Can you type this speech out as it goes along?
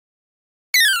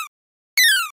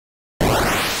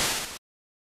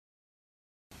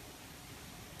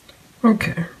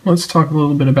Okay, let's talk a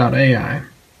little bit about AI.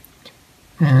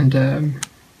 And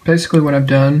basically what I've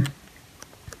done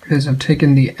is I've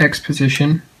taken the X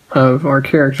position of our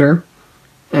character,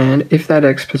 and if that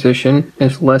X position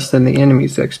is less than the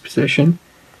enemy's X position,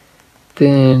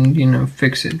 then,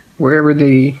 fix it. Wherever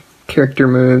the character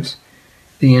moves,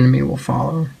 the enemy will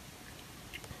follow.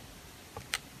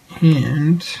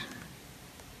 And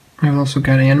I've also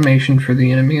got animation for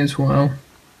the enemy as well.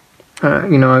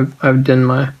 I've done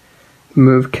my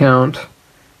move count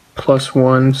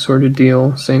 +1 sort of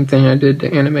deal. Same thing I did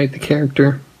to animate the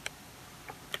character.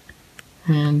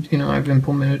 And, I've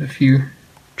implemented a few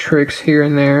tricks here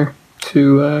and there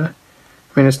to,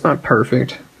 it's not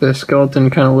perfect. The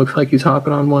skeleton kind of looks like he's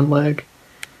hopping on one leg.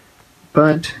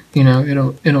 But,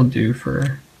 it'll do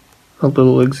for a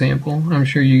little example. I'm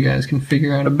sure you guys can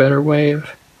figure out a better way of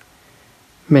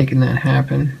making that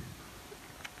happen.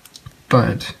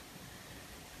 But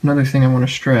another thing I want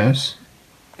to stress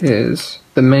is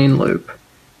the main loop.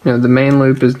 The main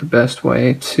loop is the best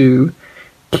way to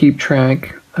keep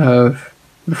track of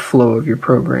the flow of your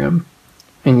program.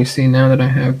 And you see now that I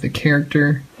have the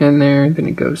character in there, then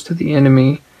it goes to the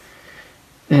enemy,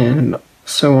 and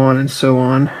so on and so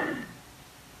on.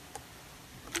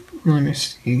 Let me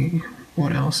see,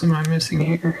 what else am I missing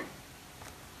here?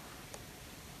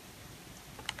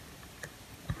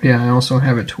 Yeah, I also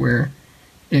have it to where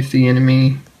if the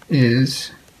enemy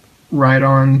is right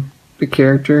on the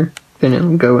character, then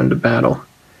it'll go into battle.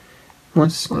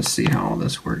 Let's see how all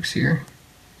this works here.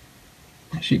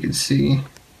 As you can see,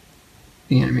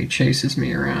 the enemy chases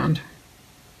me around.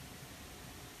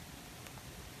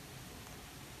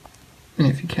 And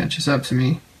if he catches up to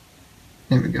me,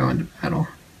 then we go into battle.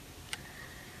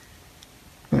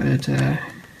 But yeah,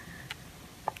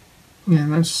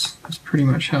 that's pretty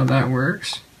much how that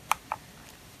works.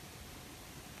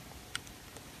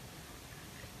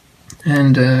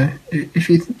 And if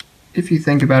you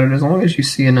think about it, as long as you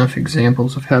see enough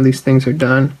examples of how these things are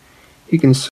done, you can